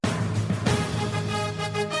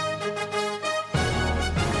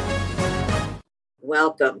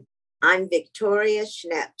welcome. I'm Victoria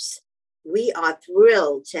Schneps. We are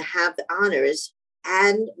thrilled to have the honors,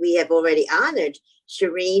 and we have already honored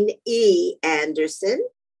Cherine E. Anderson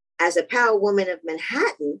as a Power Woman of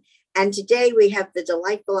Manhattan. And today we have the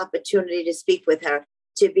delightful opportunity to speak with her,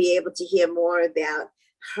 to be able to hear more about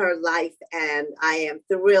her life. And I am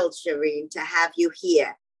thrilled, Cherine, to have you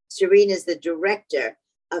here. Cherine is the Director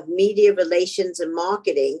of Media Relations and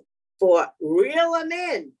Marketing for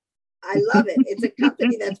Realemm. I love it. It's a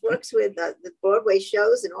company that works with the Broadway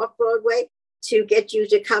shows and off-Broadway to get you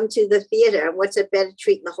to come to the theater. And what's a better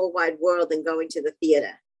treat in the whole wide world than going to the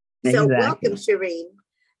theater? So welcome, Cherine.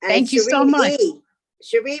 And thank you so much.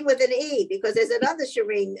 Cherine with an E, because there's another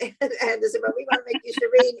Cherine Anderson, but we want to make you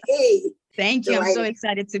Cherine E. Thank you. I'm so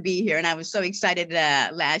excited to be here. And I was so excited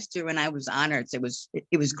last year when I was honored. It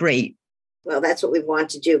was great. Well, that's what we want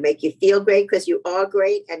to do, make you feel great, because you are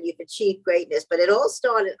great and you've achieved greatness. But it all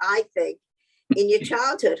started, I think, in your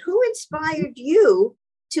childhood. Who inspired you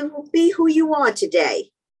to be who you are today?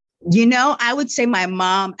 I would say my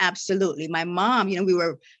mom, absolutely. My mom,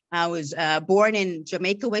 I was born in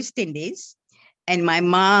Jamaica, West Indies, and my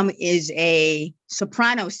mom is a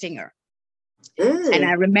soprano singer. And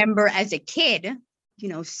I remember as a kid,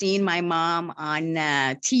 seeing my mom on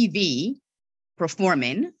TV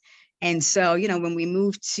performing. And so, when we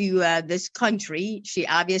moved to this country, she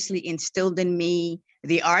obviously instilled in me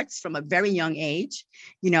the arts from a very young age.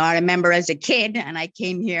 I remember as a kid, and I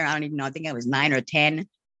came here, I don't even know, I think I was 9 or 10,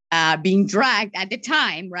 being dragged at the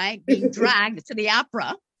time, right? Being dragged to the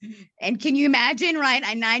opera. And can you imagine, right?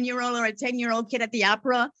 A 9-year-old or a 10-year-old kid at the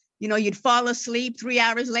opera, you'd fall asleep. 3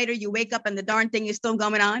 hours later, you wake up and the darn thing is still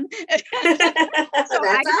going on. That's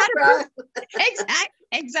opera.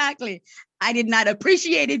 Exactly. I did not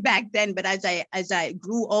appreciate it back then, but as I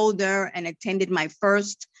grew older and attended my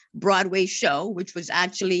first Broadway show, which was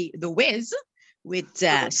actually The Wiz with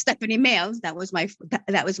Stephanie Mills, that was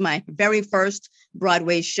my very first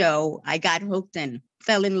Broadway show. I got hooked and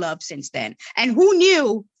fell in love since then. And who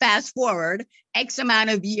knew, fast forward X amount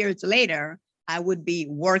of years later, I would be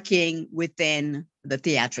working within the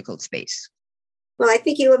theatrical space. Well, I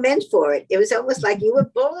think you were meant for it. It was almost like you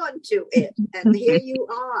were born to it. And here you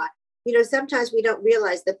are. Sometimes we don't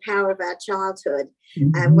realize the power of our childhood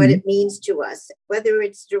and what it means to us, whether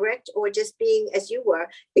it's direct or just being as you were.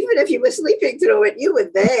 Even if you were sleeping through it, you were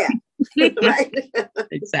there. Right?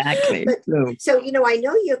 Exactly. So, I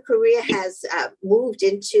know your career has moved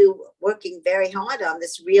into working very hard on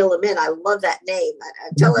this Realemm. I love that name.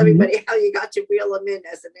 Tell everybody how you got to Realemm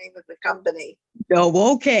as the name of the company.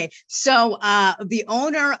 Oh, okay. So the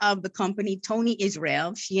owner of the company, Tony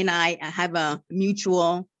Israel, she and I have a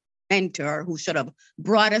mutual mentor who sort of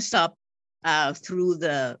brought us up through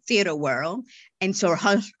the theater world. And so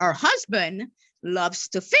her husband loves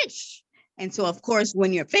to fish. And so, of course,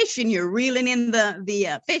 when you're fishing, you're reeling in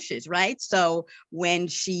the fishes, right? So when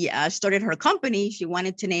she started her company, she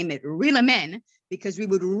wanted to name it Realemn because we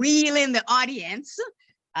would reel in the audience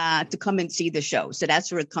to come and see the show. So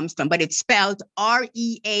that's where it comes from. But it's spelled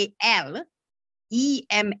REALEMN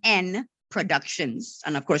Productions.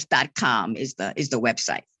 And of course, .com is the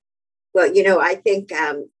website. Well, I think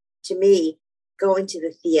to me, going to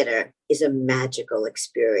the theater is a magical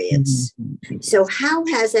experience. So how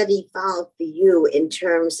has that evolved for you in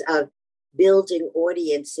terms of building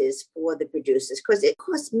audiences for the producers? Because it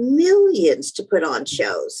costs millions to put on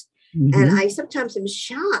shows. And I sometimes am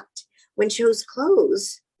shocked when shows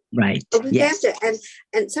close. Right. Yes.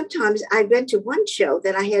 And sometimes I went to one show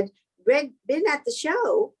that I had been at the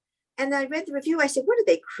show, and I read the review. I said, what are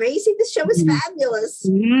they, crazy? This show is fabulous.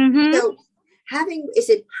 So is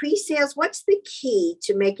it pre-sales? What's the key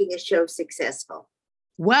to making a show successful?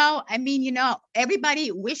 Well, I mean, everybody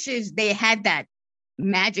wishes they had that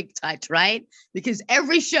magic touch, right? Because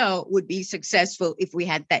every show would be successful if we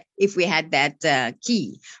had that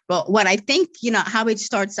key. But what I think, how it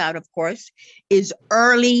starts out, of course, is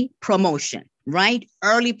early promotion, right?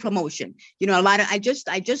 Early promotion. I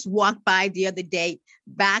just walked by the other day,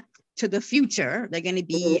 Back to the Future. They're going to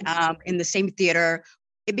be in the same theater.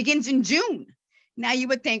 It begins in June. Now you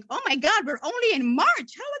would think, oh my God, we're only in March. How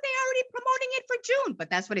are they already promoting it for June? But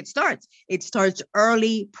that's what it starts. It starts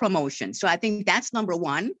early promotion. So I think that's number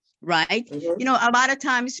one, right? A lot of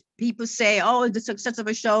times people say, oh, the success of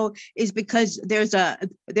a show is because there's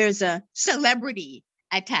a celebrity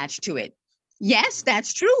attached to it. Yes,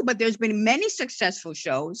 that's true. But there's been many successful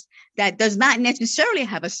shows that does not necessarily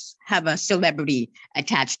have a celebrity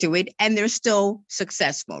attached to it, and they're still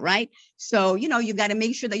successful, right? So, you got to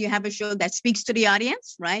make sure that you have a show that speaks to the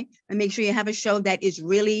audience, right? And make sure you have a show that is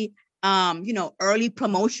really, early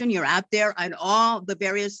promotion. You're out there on all the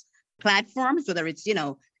various platforms, whether it's,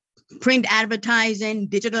 print advertising,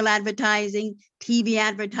 digital advertising, TV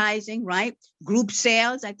advertising, right? Group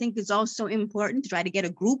sales, I think, is also important to try to get a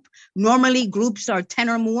group. Normally, groups are 10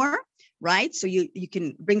 or more, right? So you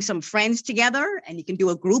can bring some friends together and you can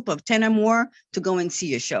do a group of 10 or more to go and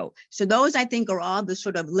see a show. So those, I think, are all the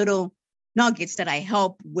sort of little nuggets that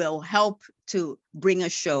will help to bring a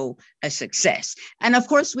show a success. And of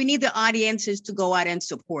course, we need the audiences to go out and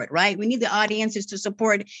support, right? We need the audiences to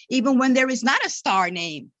support even when there is not a star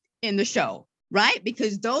name in the show, right?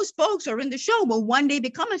 Because those folks are in the show will one day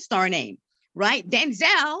become a star name, right?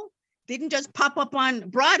 Denzel didn't just pop up on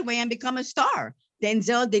Broadway and become a star.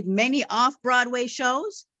 Denzel did many off-Broadway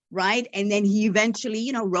shows, right? And then he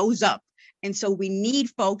eventually, rose up. And so we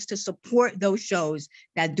need folks to support those shows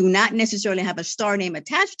that do not necessarily have a star name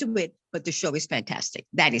attached to it, but the show is fantastic.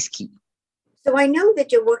 That is key. So I know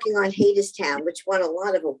that you're working on Hadestown, which won a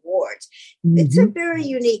lot of awards. It's a very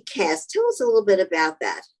unique cast. Tell us a little bit about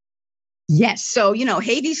that. Yes. So,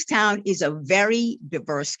 Hadestown is a very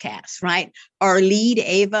diverse cast, right? Our lead,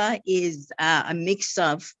 Ava, is a mix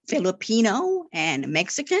of Filipino and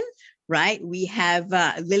Mexican, right? We have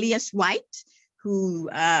Lilias White, who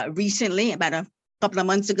recently, about a couple of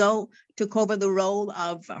months ago, took over the role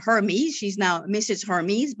of Hermes. She's now Mrs.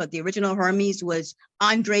 Hermes, but the original Hermes was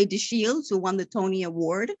Andre DeShields, who won the Tony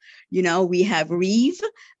Award. We have Reeve,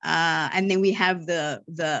 and then we have there's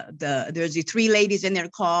the three ladies in there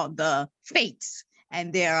called the Fates,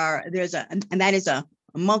 and that is a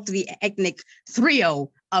multi-ethnic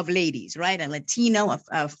trio of ladies, right? A Latino,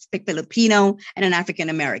 a Filipino, and an African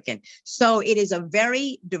American. So it is a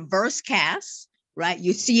very diverse cast. Right,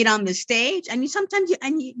 you see it on the stage, and you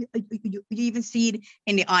even see it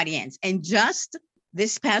in the audience. And just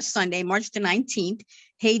this past Sunday, March the 19th,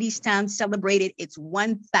 Hadestown celebrated its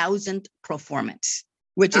 1,000th performance,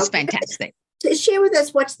 which is fantastic. So share with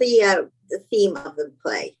us what's the theme of the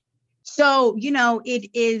play. So it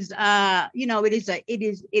is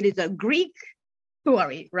a Greek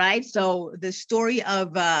story, right? So the story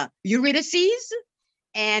of Eurydice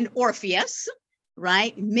and Orpheus,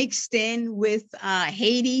 right, mixed in with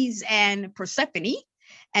Hades and Persephone.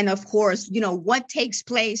 And of course, what takes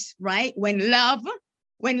place, right, when love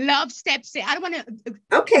steps in. I don't want to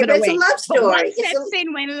okay, but it's a love story. What steps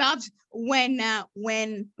in when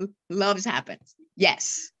love happens.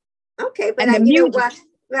 Yes. Okay, but you know what?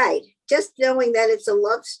 Right. Just knowing that it's a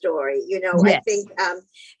love story, yes. I think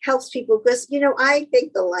helps people because, I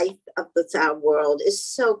think the life of our world is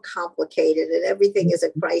so complicated and everything is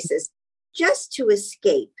a crisis. Just to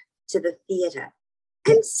escape to the theater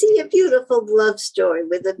and see a beautiful love story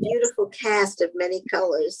with a beautiful cast of many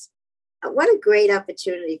colors. What a great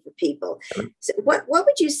opportunity for people. So what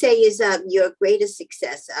would you say is your greatest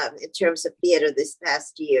success in terms of theater this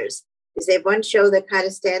past years? Is there one show that kind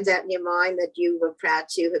of stands out in your mind that you were proud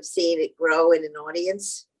to have seen it grow in an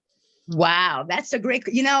audience? Wow, that's a great,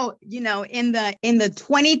 in the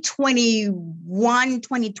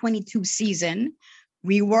 2021-2022 season,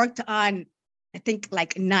 we worked on, I think,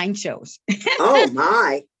 like 9 shows. Oh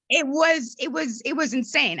my. It was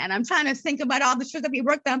insane. And I'm trying to think about all the shows that we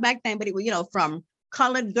worked on back then, but it was, from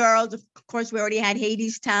Colored Girls. Of course, we already had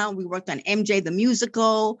Hadestown. We worked on MJ the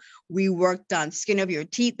Musical. We worked on Skin of Your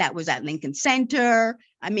Teeth. That was at Lincoln Center.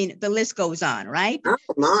 I mean, the list goes on, right? Oh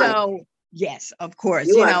my. So yes, of course.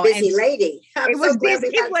 You are a busy lady. It was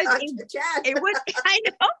I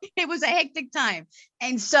know, it was a hectic time.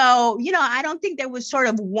 And so, I don't think there was sort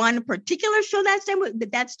of one particular show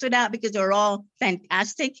that stood out because they're all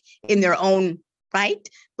fantastic in their own right.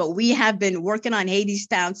 But we have been working on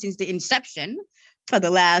Hadestown since the inception for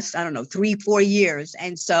the last, 3-4 years.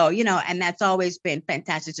 And so, and that's always been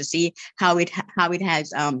fantastic to see how it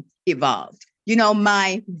has evolved.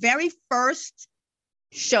 My very first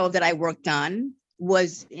show that I worked on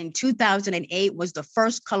was in 2008, was the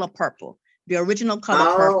first Color Purple, the original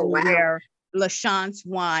Color Purple, wow, where LaChance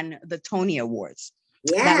won the Tony Awards.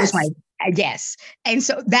 Yes. That was yes. And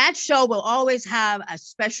so that show will always have a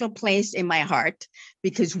special place in my heart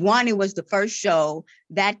because one, it was the first show.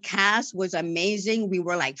 That cast was amazing. We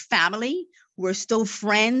were like family. We're still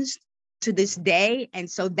friends to this day.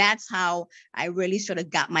 And so that's how I really sort of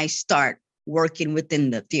got my start working within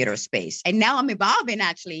the theater space. And now I'm evolving,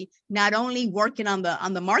 actually, not only working on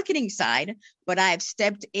the marketing side, but I've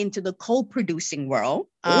stepped into the co-producing world.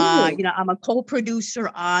 I'm a co-producer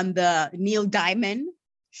on the Neil Diamond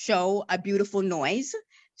show, A Beautiful Noise.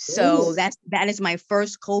 So that is my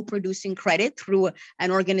first co-producing credit through an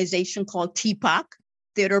organization called TPOC,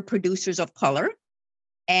 Theater Producers of Color.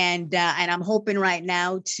 And I'm hoping right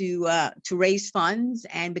now to raise funds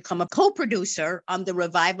and become a co-producer on the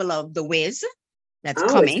revival of The Wiz, that's Oh,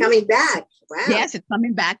 it's coming. coming back. Wow. Yes, it's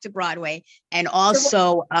coming back to Broadway. And So,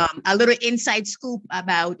 also a little inside scoop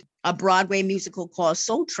about a Broadway musical called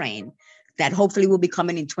Soul Train that hopefully will be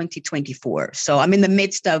coming in 2024. So I'm in the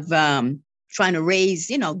midst of trying to raise,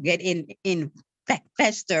 get in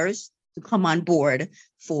investors to come on board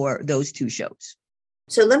for those two shows.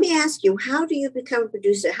 so let me ask you, how do you become a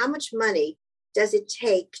producer? How much money does it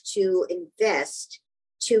take to invest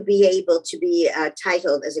to be able to be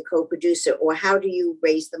titled as a co-producer, or how do you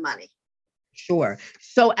raise the money? Sure.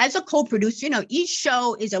 So as a co-producer, each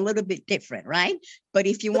show is a little bit different, right? But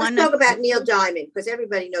if you Let's want to talk about Neil Diamond, because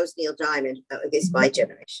everybody knows Neil Diamond, at least my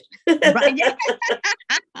generation. right, yeah.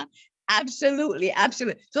 Absolutely,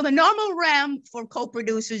 absolutely. So the normal realm for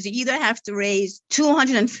co-producers, you either have to raise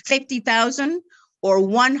 250,000 or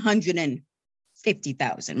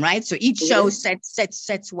 150,000, right? So each show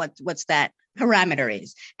sets what's that parameter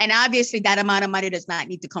is. And obviously that amount of money does not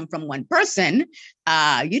need to come from one person.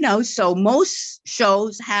 So most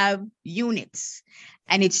shows have units,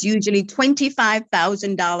 and it's usually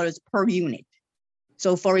 $25,000 per unit.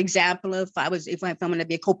 So for example, if I'm going to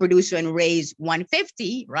be a co-producer and raise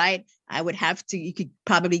 150, right, I would have to, you could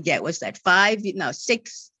probably get, what's that,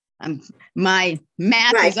 6, my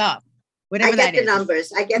math Right. is up, I whatever get that the is.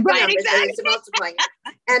 numbers. I get the Right, numbers. exactly. It's multiplying.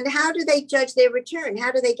 And how do they judge their return?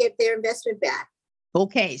 How do they get their investment back?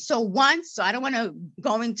 Okay, so I don't want to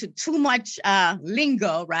go into too much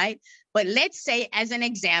lingo, right? But let's say,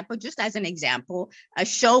 just as an example, a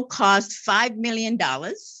show costs $5 million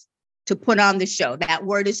to put on the show. That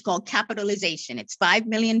word is called capitalization. It's $5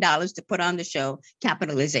 million to put on the show,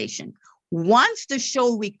 capitalization. Once the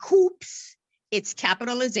show recoups its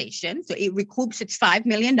capitalization, so it recoups its $5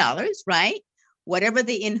 million, right? Whatever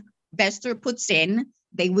the investor puts in,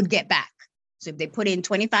 they would get back. So if they put in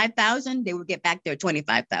 25,000, they would get back their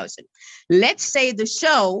 25,000. Let's say the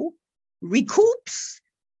show recoups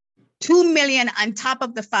 2 million on top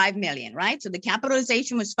of the 5 million, right? So the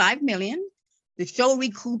capitalization was 5 million. The show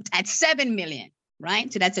recouped at 7 million, right?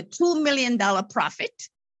 So that's a $2 million profit.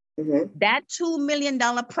 Mm-hmm. That $2 million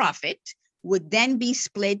profit would then be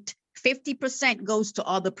split. 50% goes to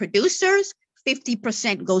all the producers,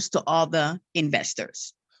 50% goes to all the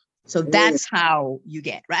investors. So that's how you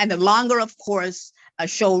get, right? And the longer, of course, a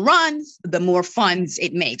show runs, the more funds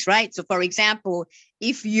it makes, right? So for example,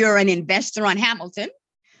 if you're an investor on Hamilton,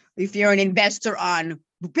 if you're an investor on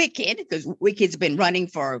Wicked, because Wicked's been running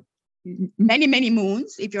for many, many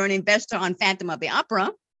moons. If you're an investor on Phantom of the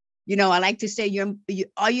Opera, I like to say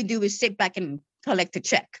all you do is sit back and collect a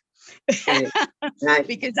check. Right.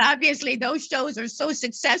 Because obviously those shows are so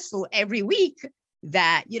successful every week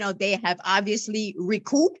that, they have obviously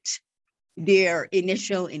recouped their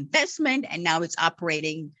initial investment, and now it's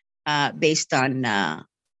operating based on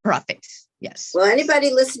profits. Yes. Well,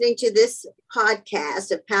 anybody listening to this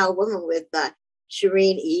podcast of Power Woman with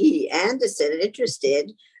Cherine E. Anderson and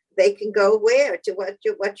interested, they can go where to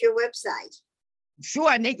what's your website?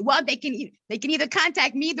 Sure, and they can either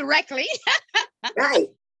contact me directly. Right.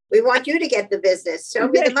 We want you to get the business. Show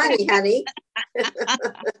me the money, honey.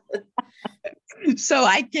 So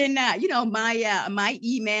I can, my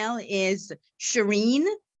email is Cherine,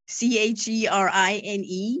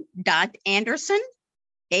 Cherine .Anderson,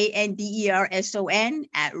 ANDERSON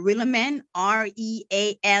at Realemn,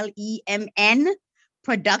 REALEMN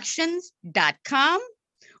productions.com.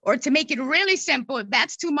 Or to make it really simple, if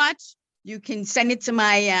that's too much, you can send it to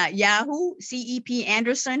my Yahoo, CEP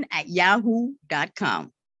Anderson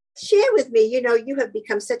 @yahoo.com. Share with me, you have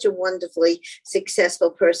become such a wonderfully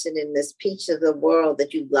successful person in this piece of the world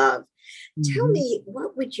that you love. Mm-hmm. Tell me,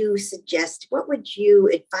 what would you suggest? What would you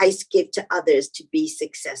advice give to others to be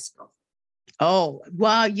successful? Oh,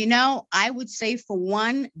 well, I would say for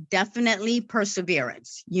one, definitely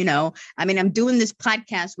perseverance. I'm doing this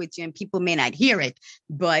podcast with you and people may not hear it,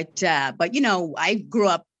 but I grew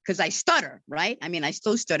up because I stutter, right? I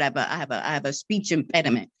still stutter. I have a speech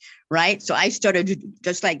impediment, right? So I stuttered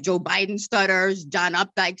just like Joe Biden stutters, John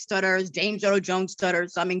Updike stutters, James Earl Jones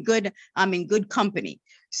stutters. So I'm in good company.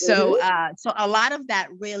 So, mm-hmm. So a lot of that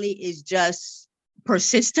really is just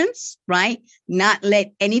persistence, right? Not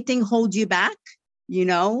let anything hold you back,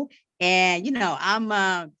 and I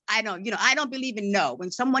don't believe in no. When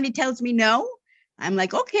somebody tells me no, I'm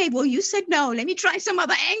like, okay, well, you said no, let me try some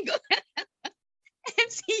other angle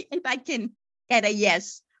and see if I can get a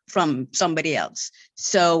yes from somebody else.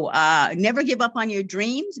 So never give up on your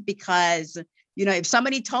dreams, because if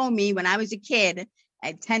somebody told me when I was a kid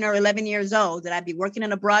at 10 or 11 years old that I'd be working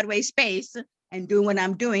in a Broadway space and doing what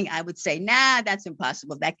I'm doing, I would say, nah, that's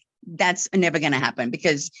impossible. That's never going to happen,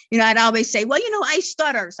 because, I'd always say, well, I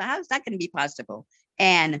stutter. So how's that going to be possible?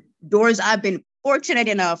 And doors I've been fortunate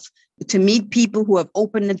enough to meet people who have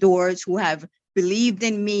opened the doors, who have believed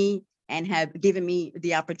in me and have given me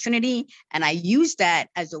the opportunity. And I use that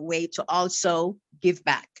as a way to also give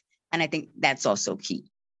back. And I think that's also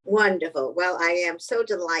key. Wonderful. Well, I am so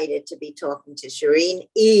delighted to be talking to Cherine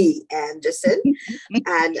E. Anderson.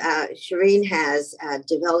 And Cherine has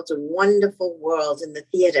developed a wonderful world in the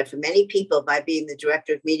theater for many people by being the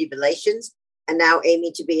director of media relations and now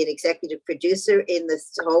aiming to be an executive producer in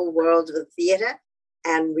this whole world of the theater.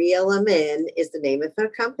 And Realemm is the name of her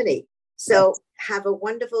company. So have a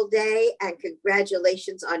wonderful day and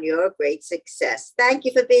congratulations on your great success. Thank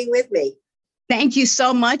you for being with me. Thank you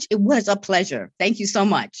so much. It was a pleasure. Thank you so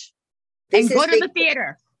much. And go to the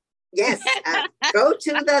theater. Yes, go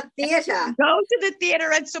to the theater. Go to the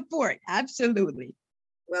theater and support. Absolutely.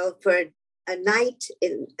 Well, for a night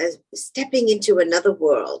in stepping into another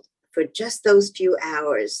world for just those few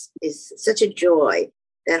hours is such a joy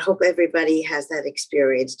that I hope everybody has that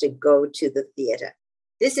experience to go to the theater.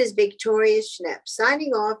 This is Victoria Schnepp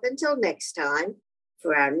signing off until next time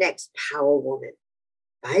for our next Power Woman.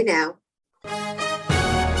 Bye now.